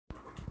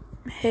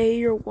Hey,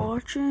 you're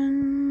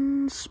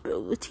watching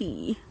Spill the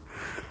Tea.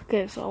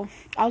 Okay, so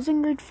I was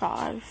in grade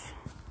 5.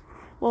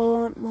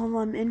 Well,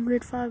 I'm in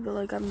grade 5,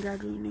 but I'm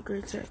graduating to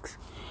grade 6.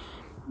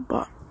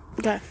 But,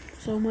 okay,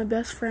 so my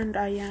best friend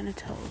Ayana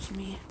tells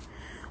me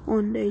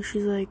one day,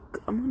 she's like,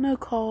 I'm gonna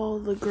call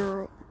the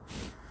girl,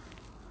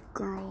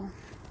 who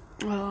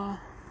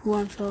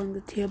I'm telling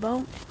the tea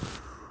about,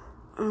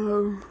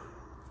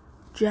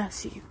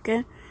 Jessie,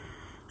 okay?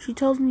 She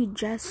tells me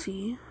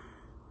Jessie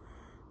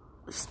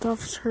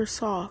stuffs her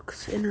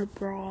socks in her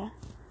bra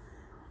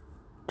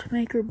to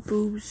make her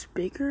boobs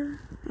bigger.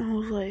 And I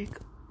was like,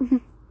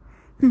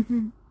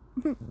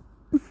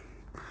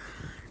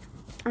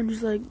 I'm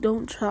just like,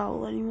 don't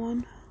tell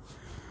anyone.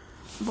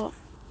 But,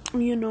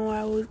 I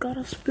always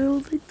gotta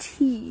spill the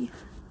tea.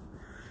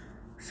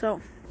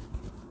 So,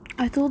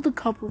 I told a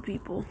couple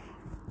people.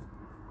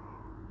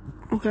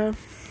 Okay?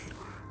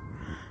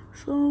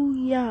 So,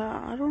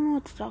 yeah, I don't know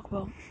what to talk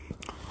about.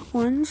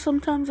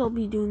 Sometimes I'll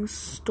be doing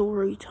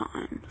story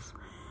times.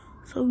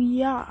 So,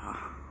 yeah.